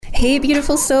Hey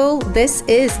beautiful soul, this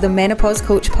is the Menopause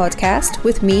Coach podcast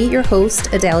with me, your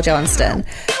host, Adele Johnston.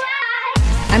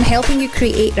 I'm helping you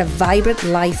create a vibrant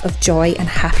life of joy and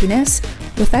happiness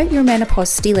without your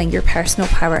menopause stealing your personal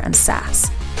power and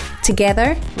sass.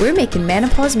 Together, we're making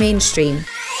menopause mainstream.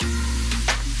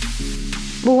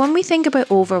 Well, when we think about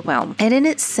overwhelm, it in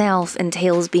itself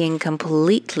entails being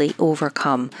completely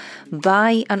overcome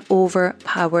by an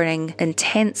overpowering,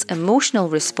 intense emotional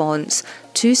response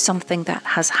to something that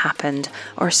has happened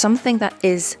or something that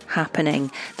is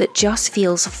happening that just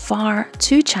feels far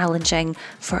too challenging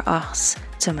for us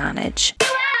to manage.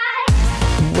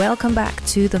 Welcome back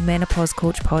to the Menopause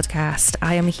Coach podcast.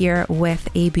 I am here with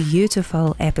a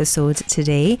beautiful episode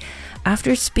today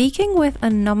after speaking with a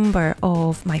number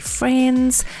of my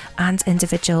friends and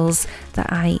individuals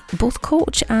that I both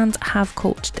coach and have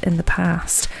coached in the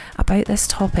past about this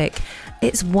topic.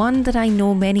 It's one that I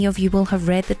know many of you will have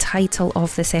read the title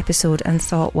of this episode and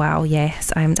thought, wow,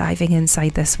 yes, I'm diving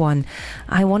inside this one.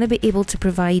 I want to be able to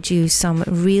provide you some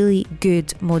really good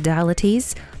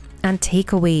modalities and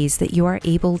takeaways that you are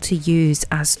able to use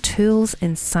as tools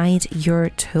inside your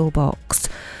toolbox.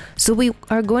 So we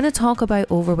are going to talk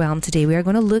about overwhelm today. We are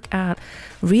going to look at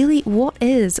really what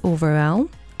is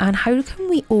overwhelm and how can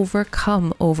we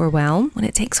overcome overwhelm when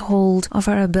it takes hold of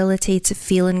our ability to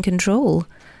feel in control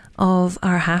of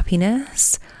our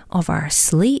happiness, of our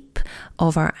sleep,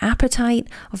 of our appetite,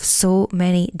 of so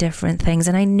many different things.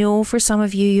 And I know for some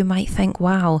of you, you might think,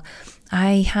 wow,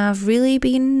 I have really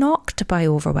been knocked by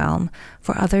overwhelm.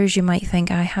 For others, you might think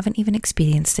I haven't even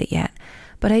experienced it yet.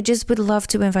 But I just would love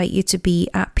to invite you to be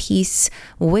at peace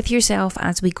with yourself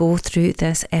as we go through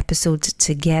this episode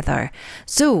together.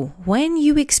 So when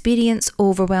you experience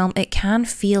overwhelm, it can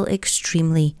feel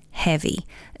extremely heavy.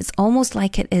 It's almost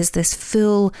like it is this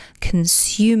full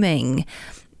consuming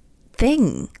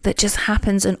thing that just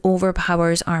happens and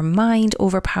overpowers our mind,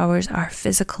 overpowers our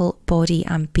physical body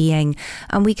and being,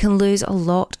 and we can lose a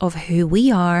lot of who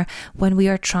we are when we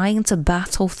are trying to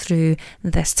battle through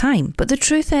this time. But the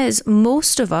truth is,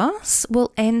 most of us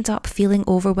will end up feeling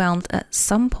overwhelmed at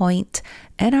some point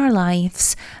in our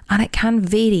lives, and it can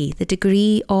vary. The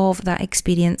degree of that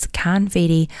experience can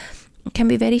vary. It can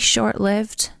be very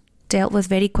short-lived, dealt with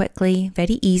very quickly,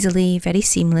 very easily, very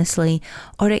seamlessly,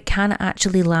 or it can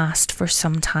actually last for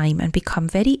some time and become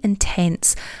very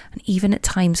intense and even at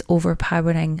times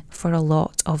overpowering for a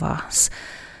lot of us.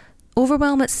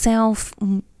 Overwhelm itself,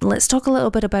 let's talk a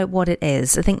little bit about what it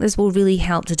is. I think this will really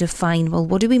help to define, well,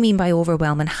 what do we mean by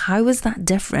overwhelm and how is that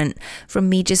different from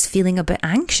me just feeling a bit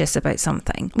anxious about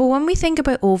something? Well, when we think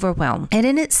about overwhelm, it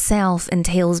in itself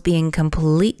entails being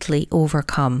completely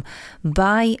overcome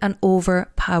by an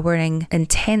overpowering,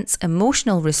 intense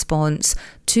emotional response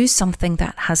to something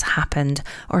that has happened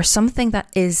or something that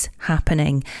is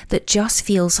happening that just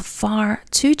feels far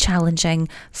too challenging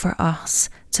for us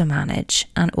to manage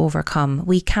and overcome.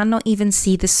 We cannot even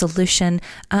see the solution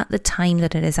at the time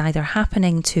that it is either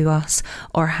happening to us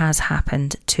or has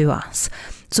happened to us.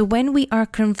 So when we are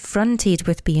confronted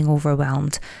with being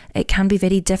overwhelmed, it can be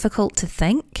very difficult to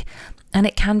think and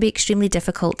it can be extremely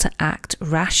difficult to act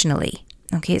rationally.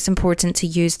 Okay, it's important to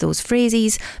use those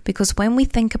phrases because when we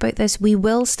think about this, we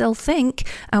will still think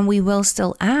and we will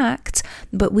still act,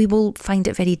 but we will find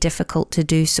it very difficult to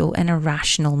do so in a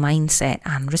rational mindset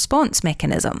and response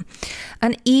mechanism.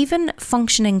 And even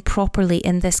functioning properly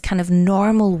in this kind of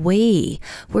normal way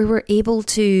where we're able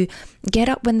to get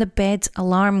up when the bed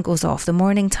alarm goes off, the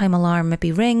morning time alarm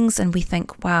maybe rings and we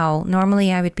think, wow,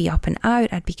 normally I would be up and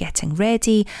out, I'd be getting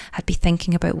ready, I'd be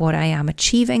thinking about what I am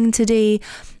achieving today.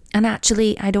 And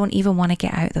actually, I don't even want to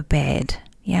get out of the bed.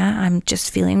 Yeah, I'm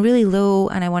just feeling really low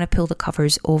and I want to pull the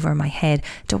covers over my head.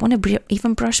 Don't want to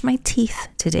even brush my teeth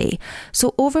today.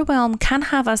 So overwhelm can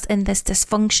have us in this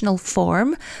dysfunctional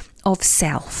form of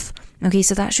self. Okay,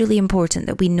 so that's really important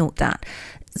that we note that.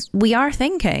 We are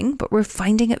thinking, but we're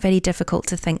finding it very difficult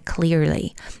to think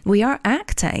clearly. We are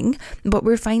acting, but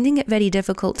we're finding it very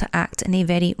difficult to act in a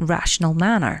very rational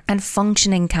manner. And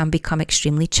functioning can become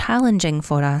extremely challenging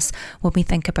for us when we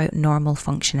think about normal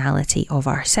functionality of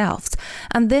ourselves.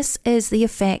 And this is the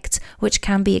effect which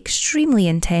can be extremely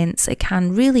intense. It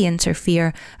can really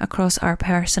interfere across our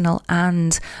personal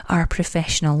and our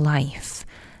professional life.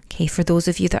 Okay, for those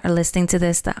of you that are listening to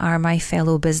this that are my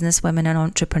fellow businesswomen and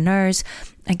entrepreneurs,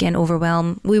 again,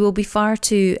 overwhelm, we will be far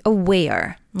too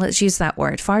aware. Let's use that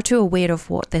word, far too aware of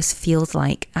what this feels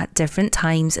like at different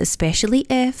times, especially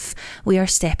if we are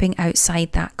stepping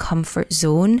outside that comfort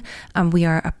zone and we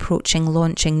are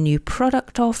launching new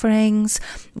product offerings,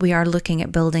 we are looking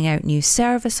at building out new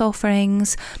service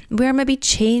offerings, we are maybe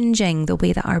changing the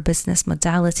way that our business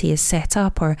modality is set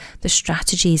up or the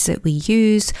strategies that we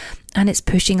use, and it's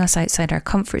pushing us outside our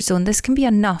comfort zone. This can be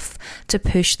enough to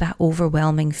push that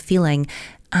overwhelming feeling.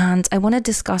 And I want to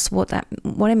discuss what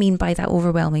I mean by that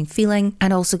overwhelming feeling,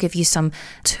 and also give you some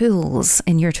tools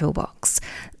in your toolbox.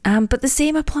 But the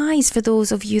same applies for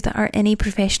those of you that are in a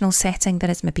professional setting that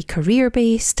is maybe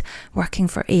career-based, working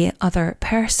for a other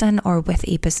person or with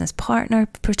a business partner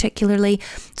particularly.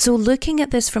 So looking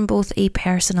at this from both a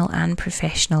personal and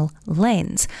professional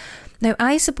lens. Now,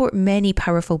 I support many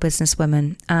powerful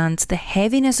businesswomen, and the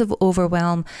heaviness of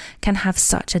overwhelm can have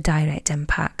such a direct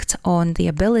impact on the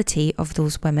ability of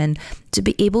those women to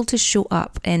be able to show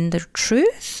up in their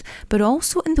truth, but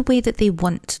also in the way that they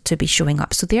want to be showing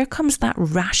up. So there comes that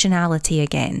rationality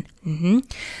again,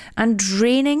 and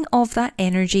draining of that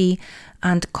energy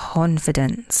and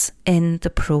confidence in the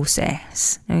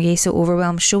process. Okay, so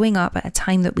overwhelm showing up at a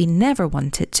time that we never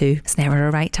want it to. It's never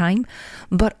a right time,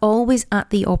 but always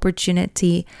at the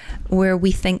opportunity where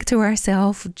we think to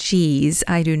ourselves, geez,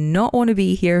 I do not want to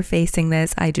be here facing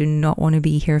this. I do not want to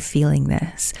be here feeling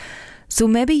this. So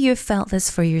maybe you've felt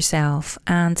this for yourself,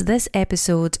 and this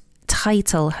episode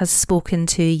title has spoken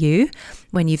to you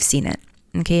when you've seen it.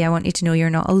 Okay, I want you to know you're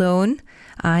not alone.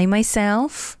 I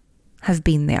myself have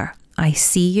been there. I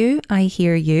see you, I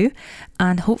hear you,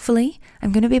 and hopefully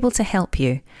I'm going to be able to help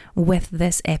you with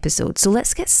this episode. So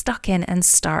let's get stuck in and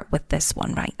start with this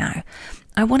one right now.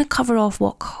 I want to cover off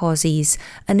what causes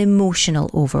an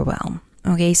emotional overwhelm.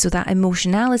 Okay, so that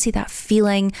emotionality, that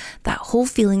feeling, that whole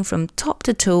feeling from top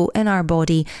to toe in our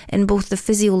body, in both the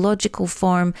physiological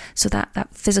form, so that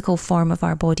physical form of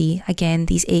our body, again,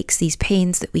 these aches, these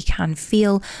pains that we can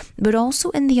feel, but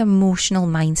also in the emotional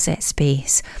mindset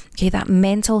space. Okay, that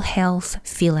mental health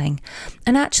feeling.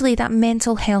 And actually that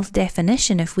mental health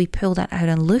definition, if we pull that out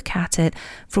and look at it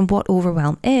from what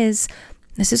overwhelm is,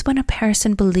 this is when a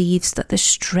person believes that the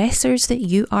stressors that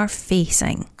you are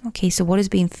facing, okay, so what is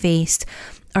being faced,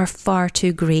 are far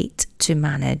too great to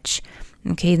manage.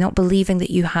 Okay, not believing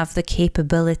that you have the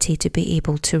capability to be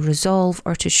able to resolve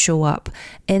or to show up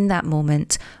in that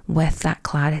moment with that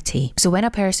clarity. So when a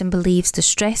person believes the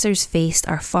stressors faced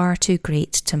are far too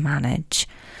great to manage,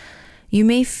 you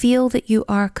may feel that you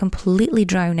are completely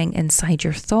drowning inside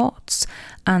your thoughts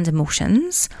and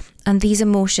emotions, and these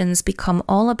emotions become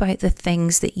all about the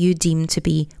things that you deem to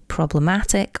be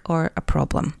problematic or a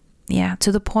problem. Yeah,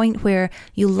 to the point where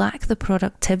you lack the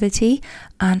productivity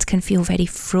and can feel very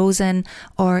frozen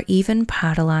or even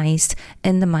paralyzed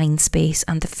in the mind space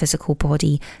and the physical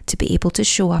body to be able to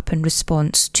show up in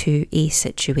response to a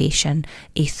situation,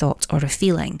 a thought or a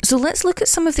feeling. So let's look at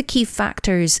some of the key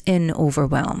factors in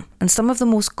overwhelm and some of the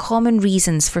most common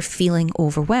reasons for feeling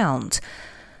overwhelmed.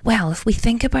 Well, if we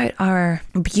think about our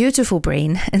beautiful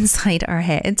brain inside our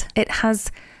head, it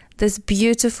has this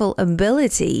beautiful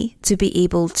ability to be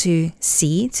able to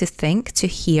see, to think, to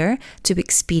hear, to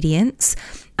experience.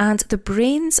 And the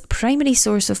brain's primary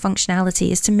source of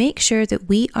functionality is to make sure that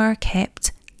we are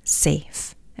kept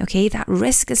safe. Okay, that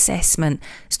risk assessment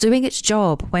is doing its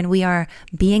job when we are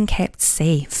being kept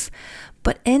safe.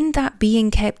 But in that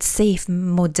being kept safe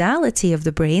modality of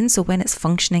the brain, so when it's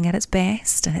functioning at its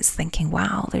best and it's thinking,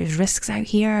 wow, there's risks out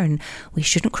here and we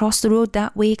shouldn't cross the road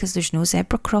that way because there's no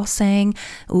zebra crossing.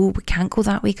 Oh, we can't go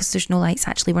that way because there's no lights.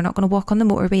 Actually, we're not going to walk on the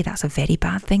motorway. That's a very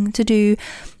bad thing to do.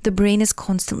 The brain is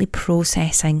constantly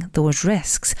processing those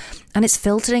risks and it's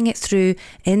filtering it through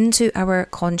into our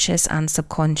conscious and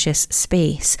subconscious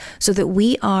space so that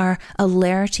we are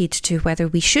alerted to whether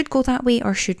we should go that way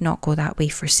or should not go that way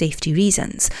for safety reasons.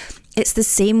 It's the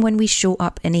same when we show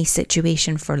up in a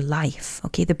situation for life.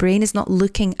 Okay, the brain is not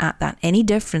looking at that any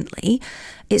differently.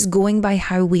 It's going by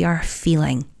how we are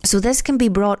feeling. So this can be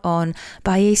brought on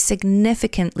by a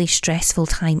significantly stressful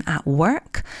time at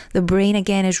work. The brain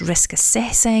again is risk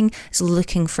assessing, is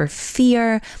looking for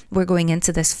fear. We're going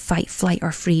into this fight, flight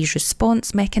or freeze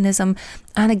response mechanism.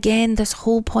 And again, this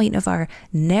whole point of our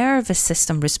nervous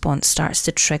system response starts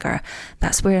to trigger.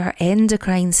 That's where our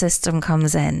endocrine system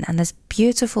comes in, and this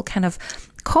beautiful kind of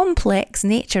complex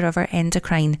nature of our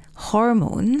endocrine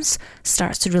hormones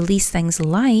starts to release things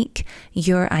like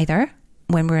either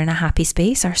when we're in a happy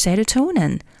space, our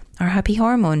serotonin, our happy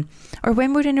hormone. Or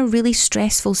when we're in a really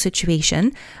stressful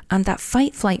situation and that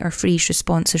fight, flight or freeze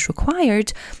response is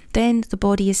required, then the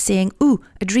body is saying, ooh,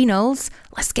 adrenals,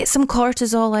 let's get some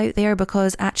cortisol out there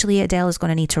because actually Adele is going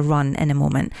to need to run in a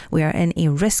moment. We are in a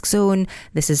risk zone.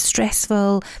 This is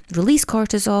stressful. Release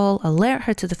cortisol, alert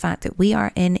her to the fact that we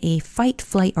are in a fight,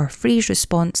 flight or freeze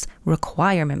response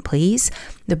requirement, please.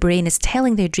 The brain is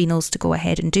telling the adrenals to go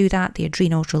ahead and do that. The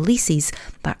adrenals releases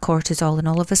that cortisol and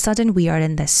all of a sudden we are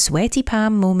in this sweaty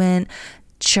palm moment,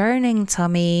 churning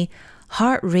tummy,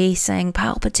 heart racing,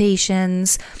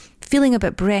 palpitations, feeling a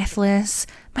bit breathless,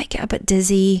 might get a bit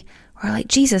dizzy. We're like,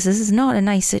 Jesus, this is not a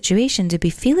nice situation to be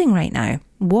feeling right now.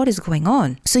 What is going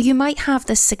on? So you might have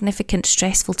this significant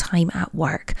stressful time at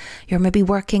work. You're maybe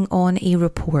working on a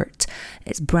report.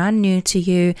 It's brand new to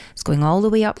you. It's going all the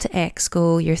way up to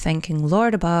Exco. You're thinking,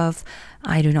 Lord above,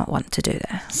 I do not want to do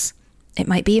this. It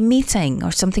might be a meeting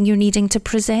or something you're needing to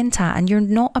present at and you're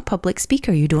not a public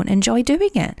speaker. You don't enjoy doing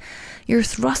it. You're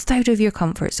thrust out of your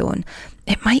comfort zone.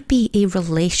 It might be a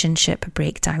relationship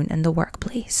breakdown in the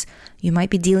workplace. You might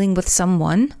be dealing with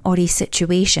someone or a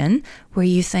situation where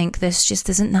you think this just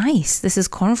isn't nice. This is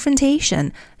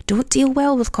confrontation. I don't deal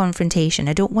well with confrontation.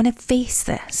 I don't want to face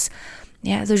this.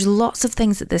 Yeah, there's lots of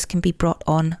things that this can be brought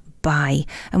on by.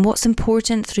 And what's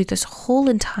important through this whole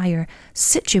entire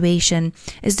situation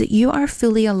is that you are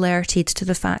fully alerted to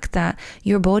the fact that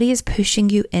your body is pushing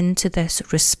you into this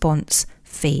response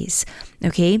phase.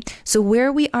 Okay, so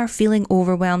where we are feeling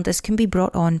overwhelmed, this can be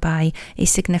brought on by a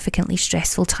significantly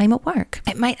stressful time at work.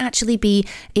 It might actually be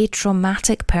a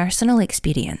traumatic personal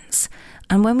experience.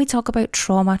 And when we talk about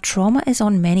trauma, trauma is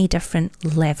on many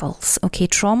different levels. Okay,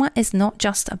 trauma is not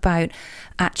just about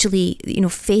actually,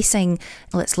 facing,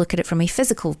 let's look at it from a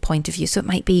physical point of view. So it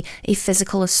might be a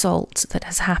physical assault that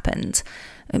has happened.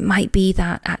 It might be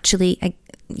that actually,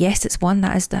 yes, it's one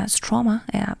that's trauma.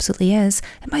 It absolutely is.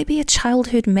 It might be a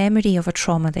childhood memory of a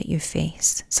trauma that you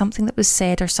faced, something that was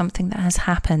said or something that has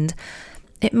happened.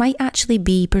 It might actually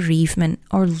be bereavement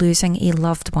or losing a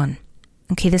loved one.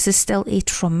 Okay, this is still a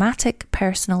traumatic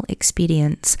personal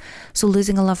experience. So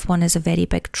losing a loved one is a very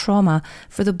big trauma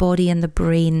for the body and the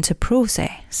brain to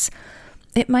process.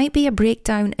 It might be a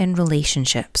breakdown in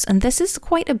relationships, and this is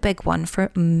quite a big one for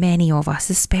many of us,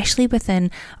 especially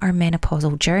within our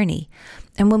menopausal journey.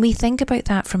 And when we think about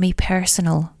that from a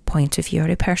personal point of view or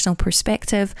a personal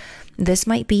perspective, this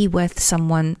might be with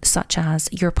someone such as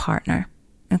your partner.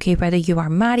 Okay, whether you are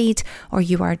married or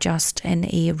you are just in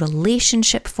a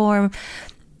relationship form,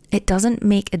 it doesn't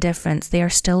make a difference. They are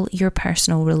still your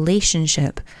personal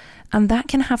relationship. And that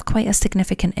can have quite a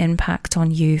significant impact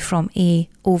on you from a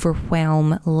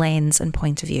overwhelm lens and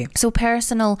point of view. So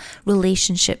personal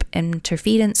relationship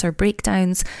interference or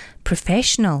breakdowns,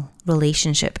 professional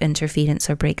relationship interference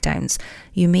or breakdowns.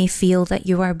 You may feel that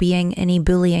you are being in a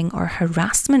bullying or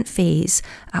harassment phase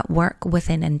at work with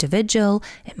an individual.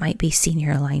 It might be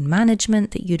senior line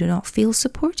management that you do not feel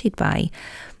supported by.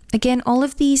 Again, all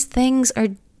of these things are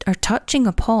touching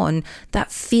upon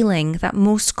that feeling, that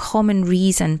most common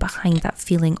reason behind that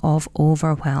feeling of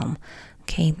overwhelm.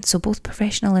 Okay, so both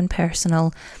professional and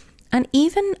personal, and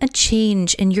even a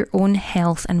change in your own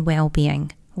health and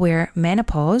well-being, where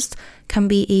menopause can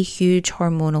be a huge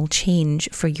hormonal change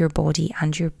for your body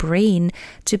and your brain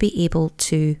to be able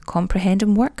to comprehend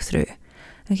and work through.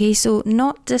 Okay, so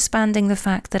not disbanding the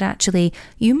fact that actually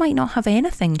you might not have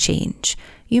anything change.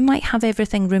 You might have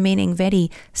everything remaining very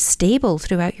stable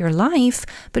throughout your life,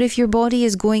 but if your body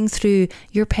is going through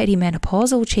your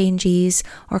perimenopausal changes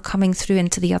or coming through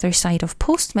into the other side of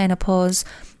postmenopause,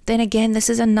 then again, this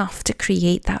is enough to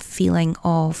create that feeling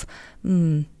of,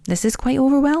 this is quite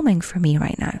overwhelming for me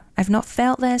right now. I've not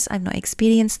felt this, I've not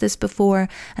experienced this before,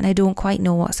 and I don't quite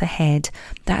know what's ahead.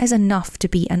 That is enough to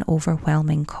be an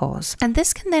overwhelming cause. And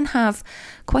this can then have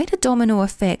quite a domino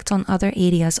effect on other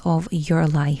areas of your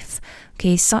life.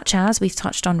 Okay, such as we've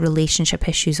touched on relationship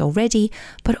issues already,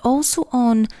 but also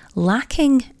on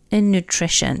lacking in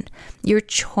nutrition. Your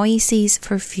choices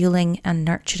for fueling and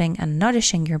nurturing and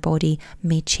nourishing your body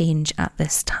may change at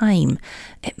this time.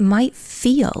 It might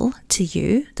feel to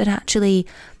you that actually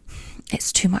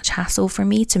it's too much hassle for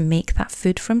me to make that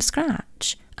food from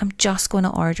scratch. I'm just going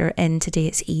to order in today,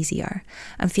 it's easier.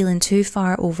 I'm feeling too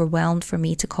far overwhelmed for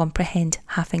me to comprehend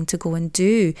having to go and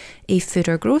do a food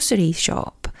or grocery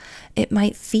shop. It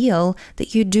might feel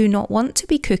that you do not want to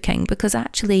be cooking because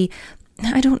actually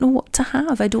I don't know what to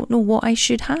have. I don't know what I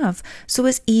should have. So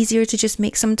it's easier to just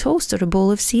make some toast or a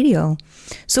bowl of cereal.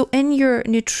 So in your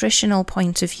nutritional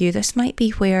point of view, this might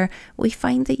be where we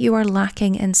find that you are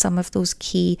lacking in some of those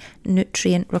key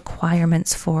nutrient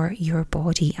requirements for your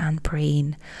body and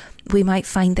brain. We might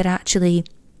find that actually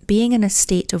being in a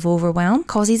state of overwhelm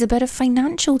causes a bit of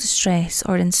financial distress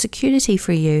or insecurity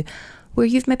for you, where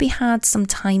you've maybe had some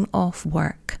time off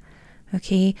work.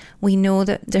 Okay, we know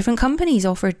that different companies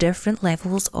offer different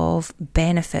levels of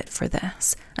benefit for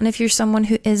this. And if you're someone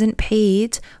who isn't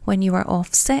paid when you are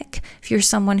off sick, if you're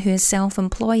someone who is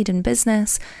self-employed in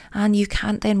business and you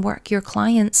can't then work your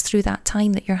clients through that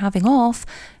time that you're having off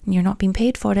and you're not being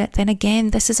paid for it, then again,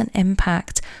 this is an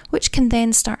impact which can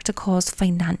then start to cause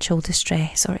financial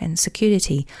distress or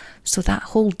insecurity. So that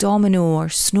whole domino or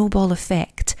snowball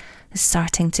effect is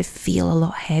starting to feel a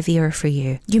lot heavier for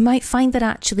you. You might find that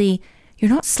actually you're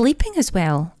not sleeping as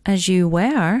well as you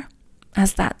were,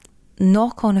 as that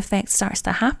knock-on effect starts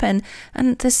to happen,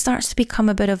 and this starts to become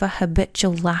a bit of a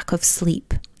habitual lack of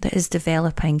sleep that is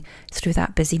developing through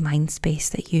that busy mind space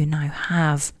that you now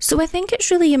have. So I think it's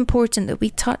really important that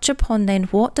we touch upon then,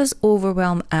 what does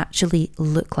overwhelm actually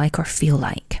look like or feel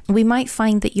like? We might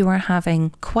find that you are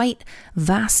having quite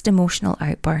vast emotional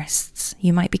outbursts.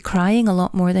 You might be crying a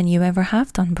lot more than you ever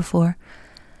have done before.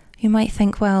 You might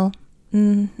think, well,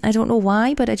 I don't know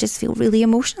why, but I just feel really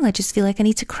emotional. I just feel like I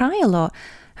need to cry a lot.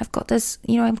 I've got this,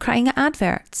 I'm crying at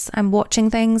adverts. I'm watching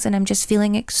things and I'm just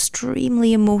feeling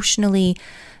extremely emotionally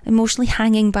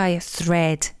hanging by a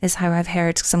thread, is how I've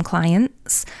heard some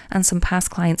clients and some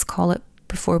past clients call it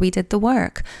before we did the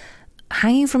work.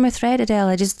 Hanging from a thread, Adele.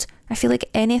 I feel like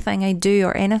anything I do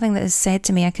or anything that is said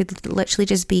to me, I could literally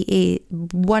just be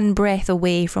one breath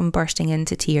away from bursting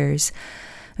into tears.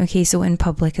 Okay, so in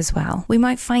public as well. We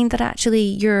might find that actually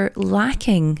you're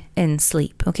lacking in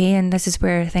sleep, okay? And this is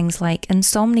where things like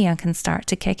insomnia can start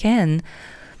to kick in.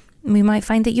 We might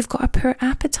find that you've got a poor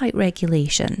appetite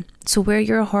regulation. So where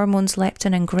your hormones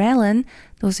leptin and ghrelin,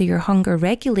 those are your hunger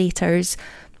regulators,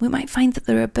 we might find that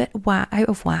they're a bit out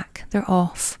of whack. They're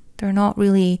off. They're not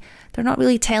really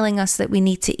telling us that we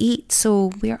need to eat,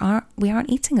 so we aren't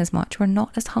eating as much. We're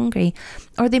not as hungry.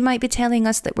 Or they might be telling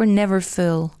us that we're never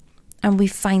full. And we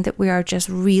find that we are just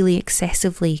really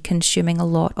excessively consuming a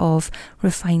lot of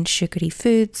refined sugary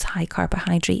foods, high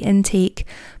carbohydrate intake,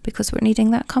 because we're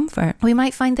needing that comfort. We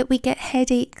might find that we get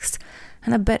headaches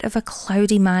and a bit of a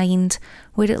cloudy mind,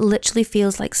 where it literally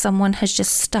feels like someone has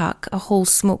just stuck a whole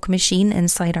smoke machine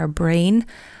inside our brain.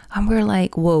 And we're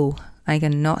like, whoa, I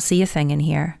cannot see a thing in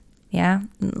here. Yeah,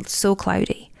 so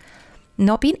cloudy.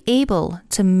 Not being able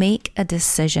to make a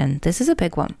decision. This is a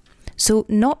big one. So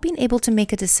not being able to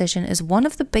make a decision is one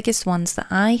of the biggest ones that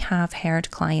I have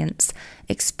heard clients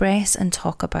express and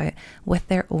talk about with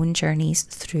their own journeys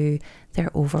through their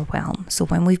overwhelm. So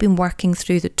when we've been working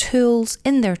through the tools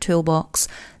in their toolbox,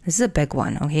 this is a big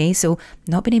one, okay? So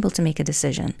not being able to make a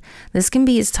decision. This can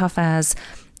be as tough as,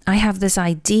 I have this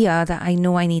idea that I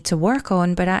know I need to work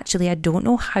on, but actually I don't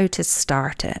know how to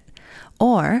start it.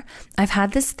 Or I've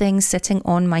had this thing sitting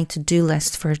on my to-do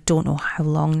list for don't know how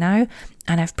long now,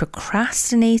 and I've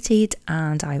procrastinated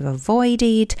and I've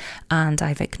avoided and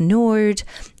I've ignored,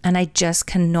 and I just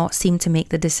cannot seem to make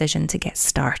the decision to get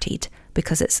started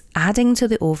because it's adding to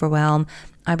the overwhelm.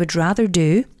 I would rather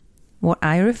do what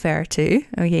I refer to,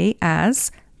 okay,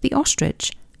 as the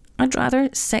ostrich. I'd rather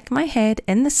stick my head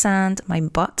in the sand, my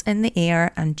butt in the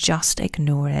air, and just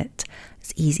ignore it.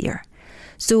 It's easier.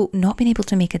 So not being able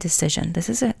to make a decision, this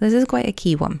is quite a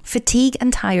key one. Fatigue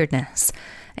and tiredness.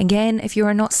 Again, if you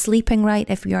are not sleeping right,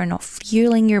 if you are not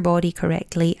fueling your body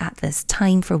correctly at this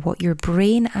time for what your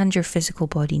brain and your physical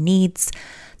body needs,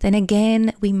 then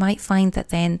again, we might find that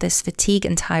then this fatigue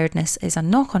and tiredness is a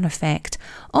knock-on effect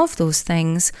of those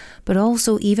things. But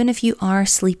also, even if you are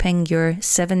sleeping your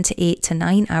 7 to 8 to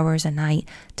 9 hours a night,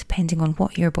 depending on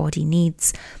what your body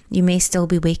needs, you may still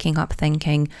be waking up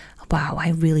thinking, wow, I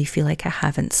really feel like I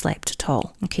haven't slept at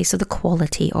all. Okay, so the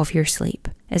quality of your sleep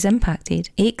is impacted.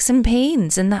 Aches and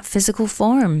pains in that physical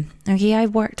form. Okay,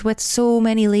 I've worked with so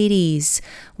many ladies.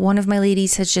 One of my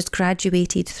ladies has just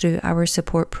graduated through our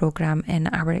support program in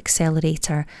our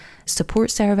Accelerator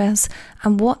support service.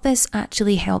 And what this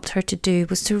actually helped her to do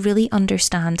was to really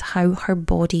understand how her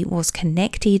body was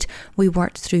connected. We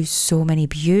worked through so many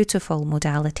beautiful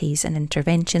modalities and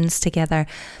interventions together.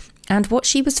 And what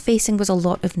she was facing was a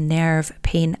lot of nerve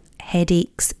pain,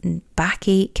 headaches,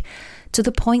 backache, to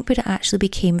the point where it actually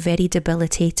became very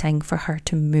debilitating for her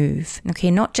to move.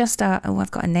 Okay, not just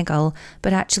I've got a niggle,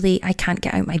 but actually I can't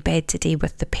get out my bed today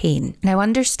with the pain. Now,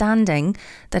 understanding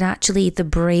that actually the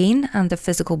brain and the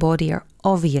physical body are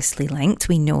obviously linked,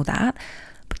 we know that,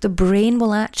 but the brain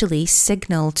will actually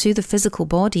signal to the physical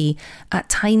body at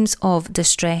times of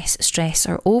distress, stress,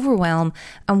 or overwhelm,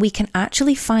 and we can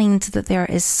actually find that there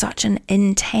is such an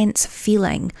intense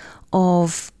feeling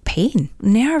of pain,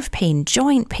 nerve pain,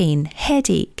 joint pain,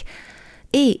 headache,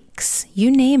 aches,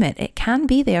 you name it, it can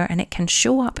be there, and it can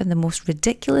show up in the most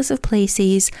ridiculous of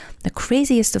places, the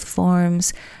craziest of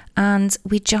forms, and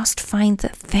we just find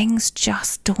that things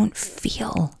just don't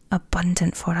feel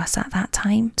abundant for us at that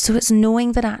time. So it's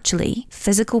knowing that actually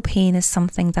physical pain is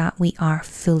something that we are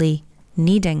fully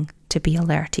needing to be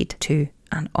alerted to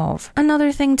and of.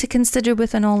 Another thing to consider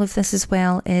within all of this as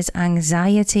well is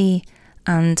anxiety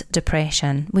and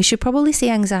depression. We should probably say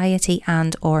anxiety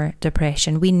and or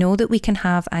depression. We know that we can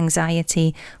have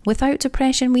anxiety without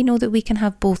depression. We know that we can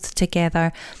have both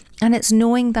together. And it's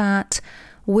knowing that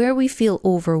where we feel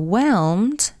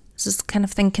overwhelmed, just kind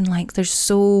of thinking like there's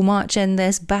so much in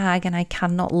this bag and I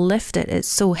cannot lift it, it's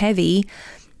so heavy,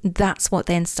 that's what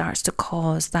then starts to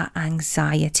cause that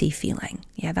anxiety feeling.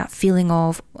 Yeah, that feeling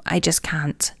of I just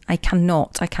can't, I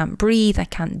can't breathe, I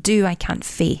can't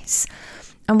face.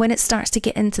 And when it starts to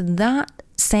get into that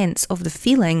sense of the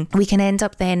feeling, we can end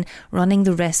up then running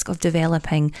the risk of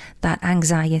developing that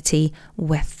anxiety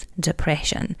with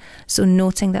depression. So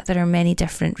noting that there are many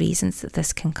different reasons that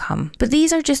this can come. But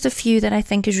these are just a few that I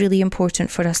think is really important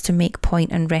for us to make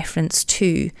point and reference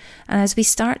to. And as we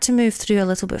start to move through a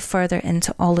little bit further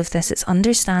into all of this, it's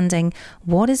understanding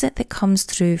what is it that comes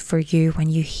through for you when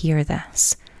you hear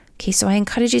this. Okay, so I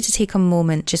encourage you to take a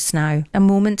moment just now, a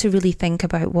moment to really think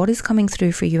about what is coming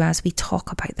through for you as we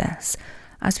talk about this,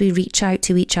 as we reach out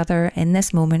to each other in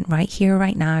this moment, right here,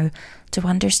 right now, to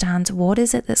understand what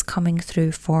is it that's coming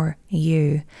through for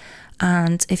you.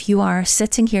 And if you are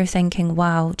sitting here thinking,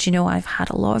 wow, do you know, I've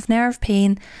had a lot of nerve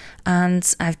pain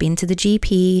and I've been to the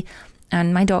GP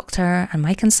and my doctor and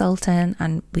my consultant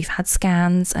and we've had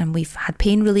scans and we've had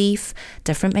pain relief,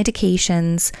 different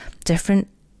medications, different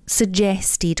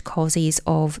suggested causes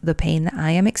of the pain that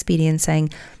I am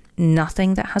experiencing,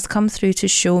 nothing that has come through to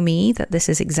show me that this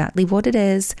is exactly what it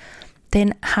is,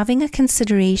 then having a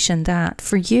consideration that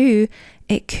for you,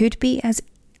 it could be as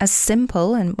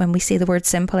simple, and when we say the word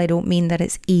simple, I don't mean that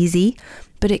it's easy,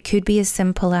 but it could be as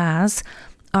simple as,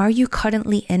 are you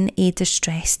currently in a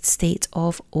distressed state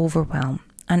of overwhelm?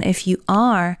 And if you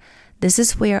are, this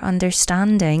is where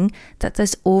understanding that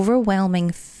this overwhelming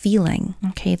feeling,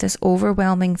 okay, this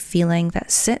overwhelming feeling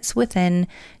that sits within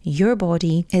your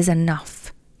body is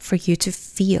enough for you to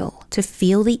feel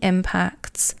the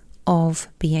impacts of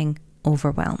being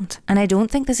overwhelmed. And I don't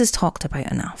think this is talked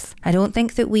about enough. I don't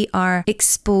think that we are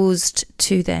exposed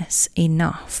to this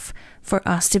enough for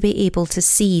us to be able to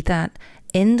see that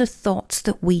in the thoughts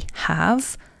that we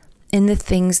have, in the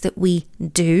things that we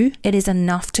do, it is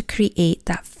enough to create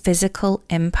that physical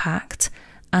impact.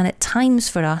 And at times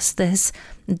for us, this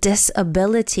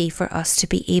disability for us to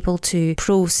be able to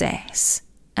process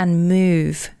and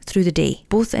move through the day,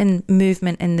 both in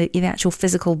movement in the actual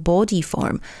physical body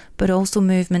form, but also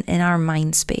movement in our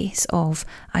mind space of,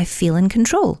 I feel in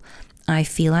control. I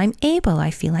feel I'm able,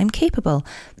 I feel I'm capable.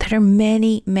 There are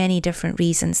many, many different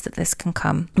reasons that this can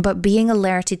come. But being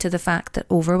alerted to the fact that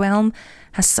overwhelm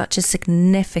has such a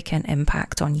significant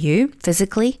impact on you,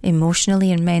 physically,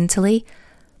 emotionally, and mentally,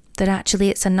 that actually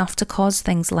it's enough to cause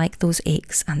things like those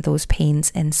aches and those pains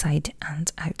inside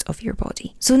and out of your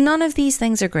body. So none of these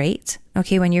things are great.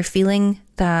 Okay, when you're feeling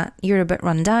that you're a bit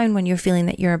run down, when you're feeling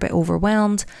that you're a bit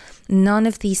overwhelmed, none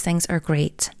of these things are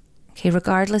great. Okay,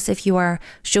 regardless if you are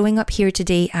showing up here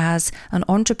today as an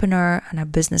entrepreneur and a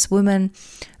businesswoman,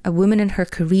 a woman in her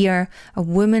career, a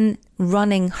woman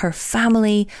running her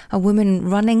family, a woman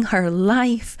running her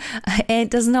life,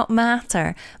 it does not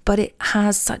matter, but it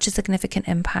has such a significant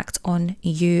impact on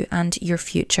you and your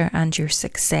future and your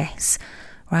success,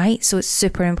 right? So it's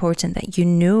super important that you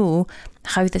know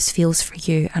how this feels for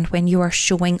you and when you are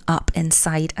showing up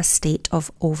inside a state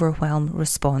of overwhelm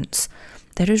response.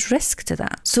 There is risk to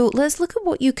that. So let's look at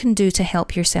what you can do to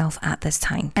help yourself at this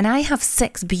time. And I have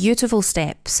 6 beautiful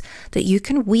steps that you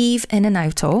can weave in and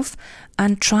out of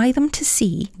and try them to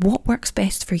see what works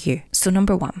best for you. So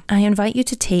number 1, I invite you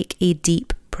to take a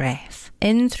deep breath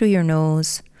in through your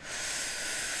nose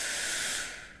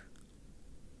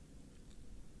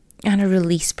and a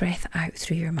release breath out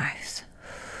through your mouth.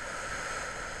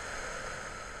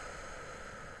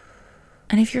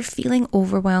 And if you're feeling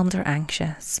overwhelmed or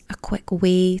anxious, a quick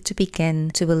way to begin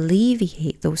to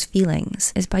alleviate those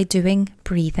feelings is by doing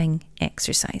breathing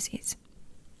exercises.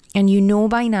 And you know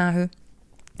by now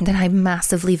that I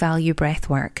massively value breath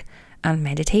work and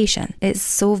meditation. It's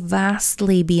so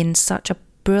vastly been such a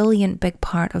brilliant big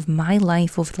part of my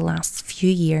life over the last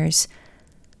few years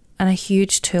and a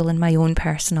huge tool in my own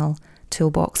personal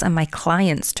toolbox and my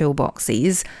clients'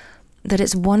 toolboxes, that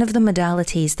it's one of the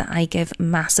modalities that I give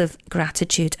massive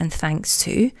gratitude and thanks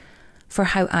to for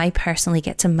how I personally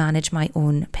get to manage my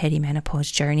own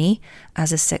perimenopause journey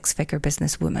as a 6-figure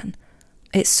businesswoman.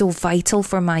 It's so vital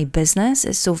for my business.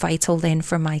 It's so vital then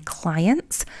for my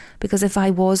clients, because if I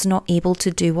was not able to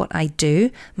do what I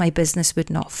do, my business would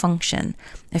not function.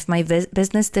 If my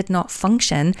business did not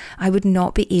function, I would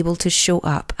not be able to show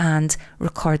up and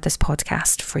record this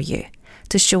podcast for you,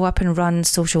 to show up and run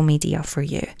social media for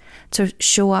you, to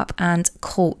show up and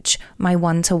coach my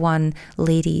one-to-one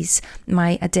ladies,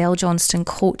 my Adele Johnston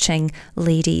coaching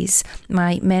ladies,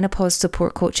 my menopause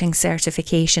support coaching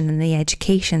certification in the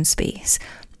education space.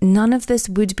 None of this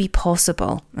would be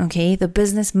possible, okay? The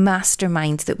business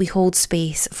mastermind that we hold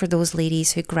space for those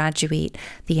ladies who graduate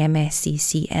the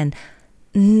MSCC in,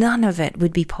 none of it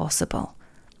would be possible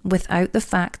without the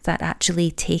fact that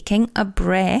actually taking a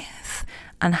breath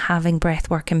and having breath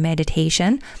work and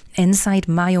meditation inside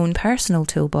my own personal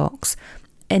toolbox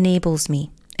enables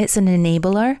me. It's an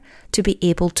enabler to be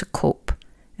able to cope,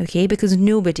 okay? Because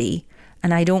nobody,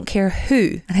 and I don't care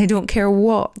who, and I don't care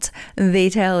what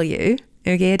they tell you,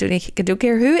 okay? I don't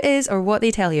care who it is or what they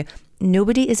tell you.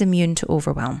 Nobody is immune to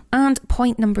overwhelm. And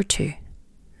point number 2,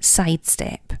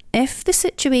 sidestep. If the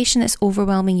situation that's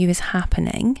overwhelming you is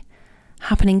happening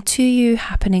to you,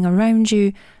 happening around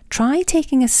you, try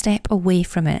taking a step away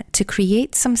from it to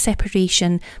create some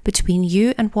separation between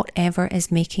you and whatever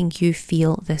is making you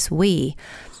feel this way.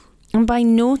 And by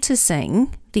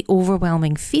noticing the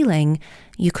overwhelming feeling,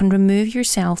 you can remove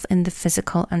yourself in the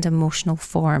physical and emotional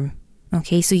form.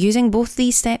 Okay, so using both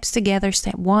these steps together,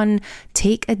 step 1,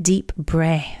 take a deep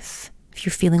breath if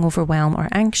you're feeling overwhelmed or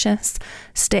anxious.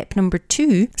 Step number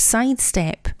 2,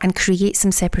 sidestep and create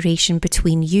some separation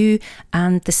between you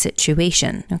and the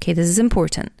situation. Okay, this is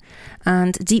important.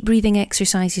 And deep breathing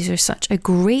exercises are such a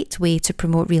great way to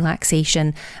promote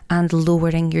relaxation and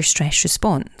lowering your stress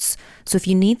response. So if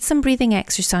you need some breathing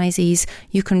exercises,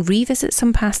 you can revisit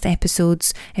some past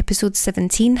episodes. Episode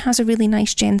 17 has a really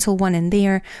nice gentle one in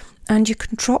there. And you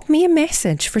can drop me a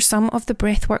message for some of the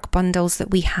breathwork bundles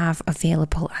that we have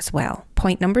available as well.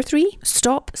 Point number 3,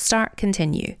 stop, start,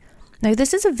 continue. Now,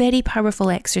 this is a very powerful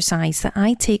exercise that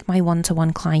I take my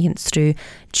one-to-one clients through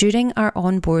during our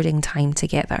onboarding time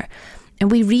together. And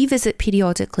we revisit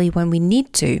periodically when we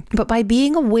need to. But by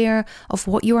being aware of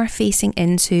what you are facing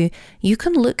into, you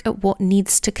can look at what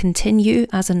needs to continue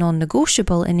as a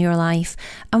non-negotiable in your life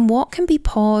and what can be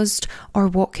paused or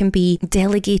what can be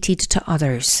delegated to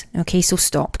others. Okay, so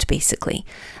stopped basically.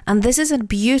 And this is a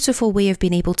beautiful way of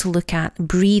being able to look at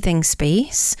breathing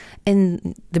space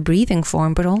in the breathing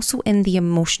form, but also in the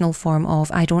emotional form of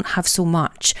I don't have so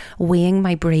much weighing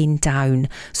my brain down.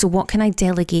 So what can I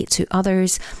delegate to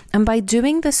others? And by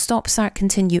doing this stop, start,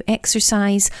 continue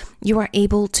exercise, you are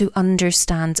able to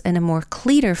understand in a more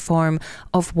clearer form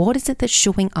of what is it that's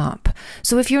showing up.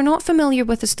 So if you're not familiar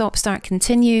with the stop, start,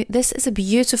 continue, this is a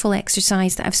beautiful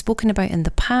exercise that I've spoken about in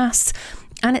the past,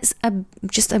 and it's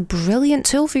just a brilliant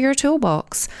tool for your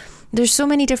toolbox. There's so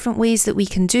many different ways that we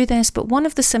can do this, but one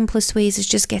of the simplest ways is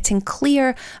just getting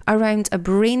clear around a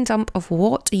brain dump of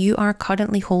what you are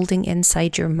currently holding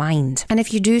inside your mind. And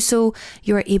if you do so,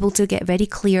 you are able to get very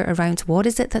clear around what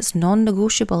is it that's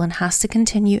non-negotiable and has to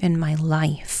continue in my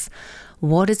life.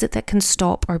 What is it that can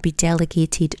stop or be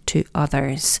delegated to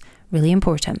others? Really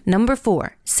important. Number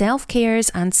 4, self-cares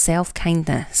and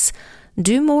self-kindness.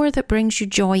 Do more that brings you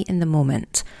joy in the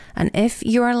moment. And if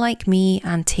you are like me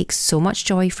and take so much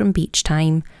joy from beach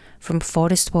time, from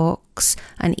forest walks,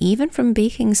 and even from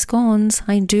baking scones,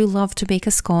 I do love to bake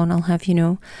a scone, I'll have you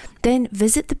know, then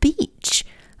visit the beach.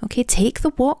 Okay, take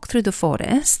the walk through the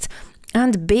forest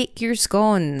and bake your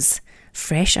scones.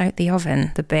 Fresh out the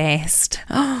oven, the best.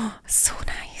 Oh, so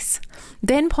nice.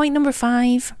 Then point number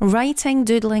 5, writing,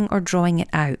 doodling, or drawing it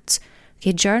out.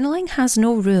 Okay, journaling has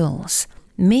no rules.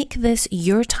 Make this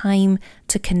your time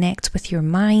to connect with your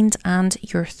mind and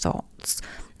your thoughts.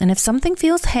 And if something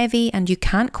feels heavy and you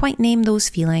can't quite name those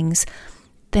feelings,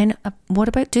 then what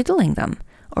about doodling them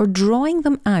or drawing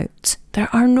them out? There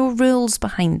are no rules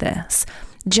behind this.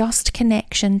 Just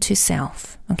connection to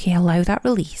self. Okay, allow that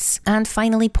release. And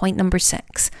finally, point number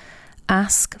 6,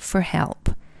 ask for help.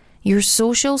 Your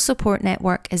social support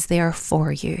network is there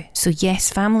for you. So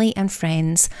yes, family and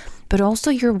friends, but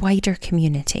also your wider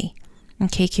community.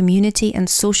 Okay, community and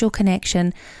social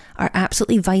connection are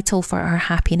absolutely vital for our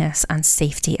happiness and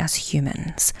safety as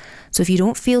humans. So if you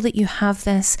don't feel that you have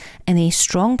this in a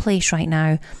strong place right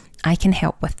now, I can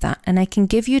help with that. And I can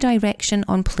give you direction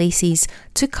on places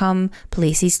to come,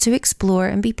 places to explore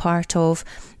and be part of,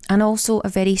 and also a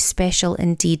very special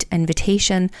indeed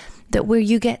invitation that where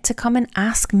you get to come and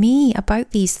ask me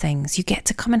about these things. You get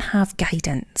to come and have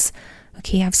guidance.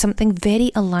 Okay, I have something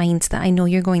very aligned that I know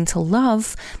you're going to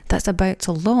love that's about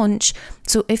to launch.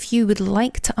 So if you would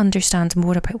like to understand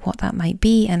more about what that might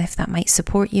be and if that might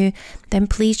support you, then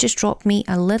please just drop me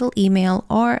a little email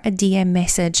or a DM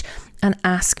message and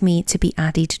ask me to be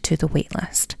added to the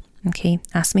waitlist. Okay,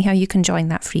 ask me how you can join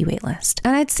that free waitlist.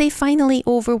 And I'd say finally,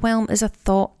 overwhelm is a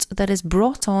thought that is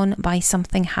brought on by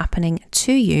something happening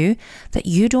to you that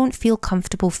you don't feel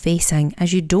comfortable facing,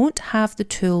 as you don't have the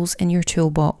tools in your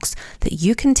toolbox that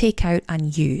you can take out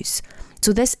and use.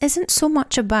 So this isn't so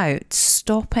much about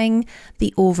stopping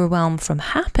the overwhelm from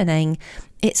happening,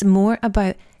 it's more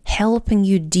about helping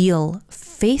you deal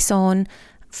face on,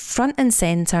 front and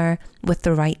center with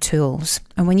the right tools.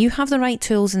 And when you have the right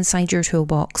tools inside your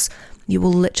toolbox, you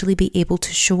will literally be able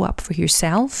to show up for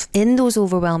yourself in those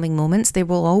overwhelming moments. There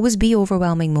will always be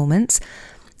overwhelming moments,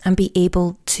 and be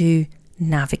able to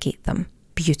navigate them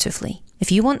beautifully.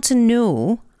 If you want to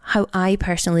know how I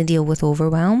personally deal with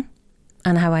overwhelm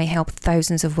and how I help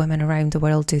thousands of women around the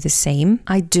world do the same,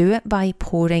 I do it by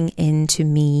pouring into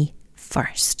me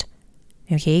first.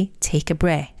 Okay, take a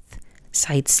breath,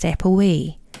 sidestep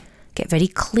away. Get very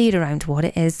clear around what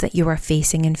it is that you are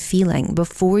facing and feeling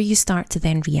before you start to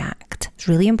then react. It's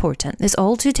really important. It's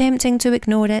all too tempting to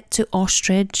ignore it, to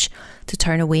ostrich, to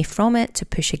turn away from it, to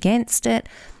push against it,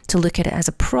 to look at it as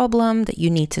a problem that you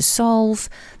need to solve.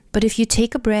 But if you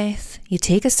take a breath, you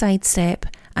take a sidestep,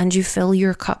 and you fill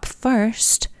your cup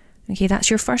first, okay, that's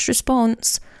your first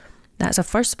response. That's a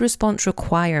first response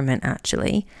requirement,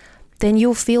 actually. Then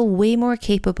you'll feel way more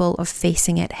capable of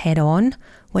facing it head on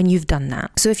when you've done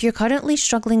that. So if you're currently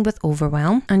struggling with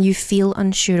overwhelm and you feel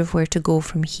unsure of where to go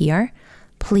from here,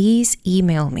 please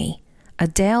email me,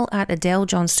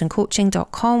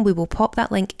 Adele@AdeleJohnstonCoaching.com. We will pop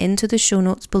that link into the show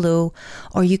notes below,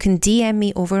 or you can DM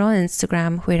me over on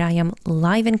Instagram, where I am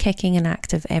live and kicking and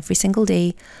active every single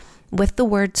day with the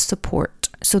word support,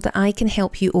 so that I can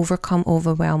help you overcome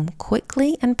overwhelm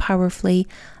quickly and powerfully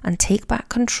and take back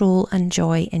control and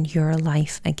joy in your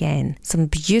life again. Some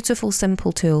beautiful,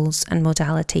 simple tools and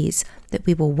modalities that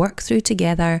we will work through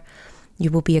together.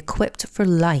 You will be equipped for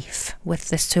life with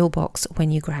this toolbox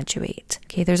when you graduate.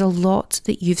 Okay, there's a lot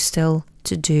that you've still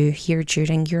to do here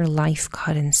during your life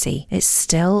currency. It's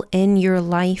still in your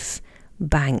life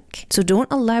bank. So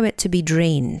don't allow it to be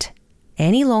drained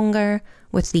any longer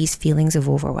with these feelings of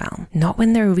overwhelm. Not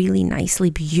when they're really nicely,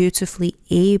 beautifully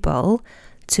able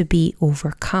to be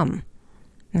overcome.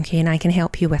 Okay, and I can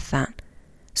help you with that.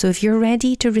 So if you're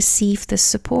ready to receive this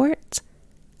support,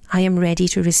 I am ready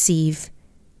to receive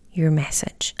your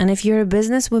message. And if you're a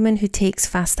businesswoman who takes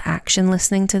fast action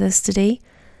listening to this today,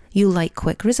 you like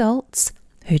quick results,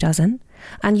 who doesn't?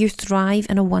 And you thrive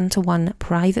in a one-to-one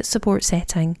private support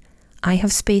setting, I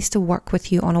have space to work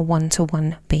with you on a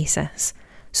one-to-one basis.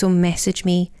 So message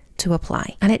me to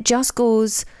apply. And it just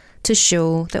goes to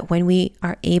show that when we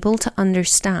are able to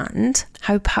understand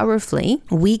how powerfully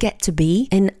we get to be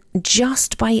in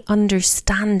just by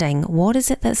understanding what is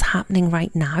it that's happening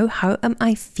right now, how am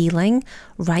I feeling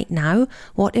right now,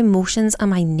 what emotions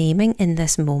am I naming in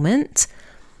this moment,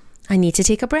 I need to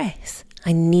take a breath.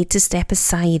 I need to step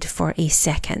aside for a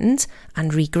second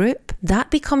and regroup.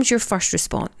 That becomes your first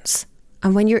response.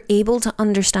 And when you're able to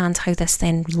understand how this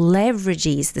then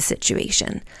leverages the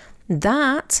situation,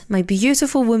 that, my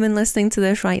beautiful woman listening to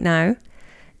this right now,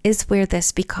 is where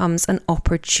this becomes an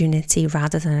opportunity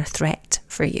rather than a threat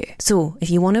for you. So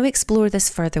if you want to explore this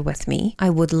further with me,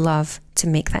 I would love to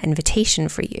make that invitation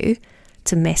for you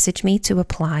to message me to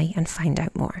apply and find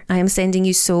out more. I am sending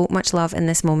you so much love in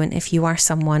this moment if you are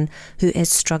someone who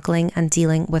is struggling and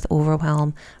dealing with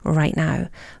overwhelm right now.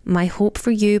 My hope for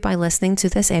you by listening to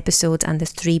this episode and the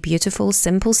 3 beautiful,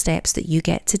 simple steps that you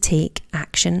get to take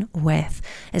action with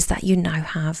is that you now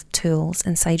have tools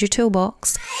inside your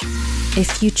toolbox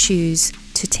if you choose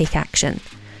to take action.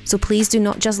 So please do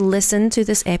not just listen to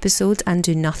this episode and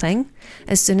do nothing.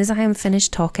 As soon as I am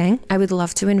finished talking, I would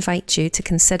love to invite you to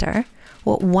consider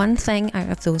what one thing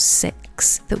out of those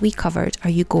 6 that we covered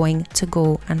are you going to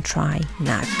go and try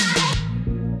now?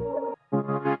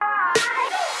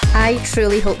 I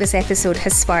truly hope this episode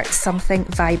has sparked something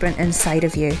vibrant inside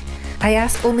of you. I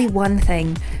ask only one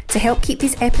thing. To help keep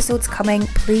these episodes coming,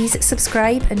 please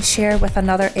subscribe and share with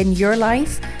another in your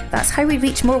life. That's how we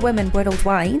reach more women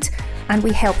worldwide and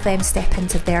we help them step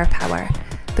into their power.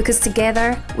 Because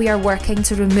together we are working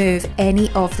to remove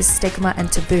any of the stigma and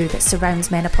taboo that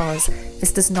surrounds menopause.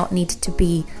 This does not need to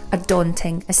be a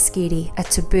daunting, a scary, a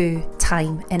taboo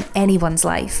time in anyone's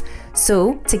life.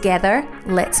 So together,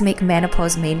 let's make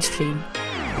menopause mainstream.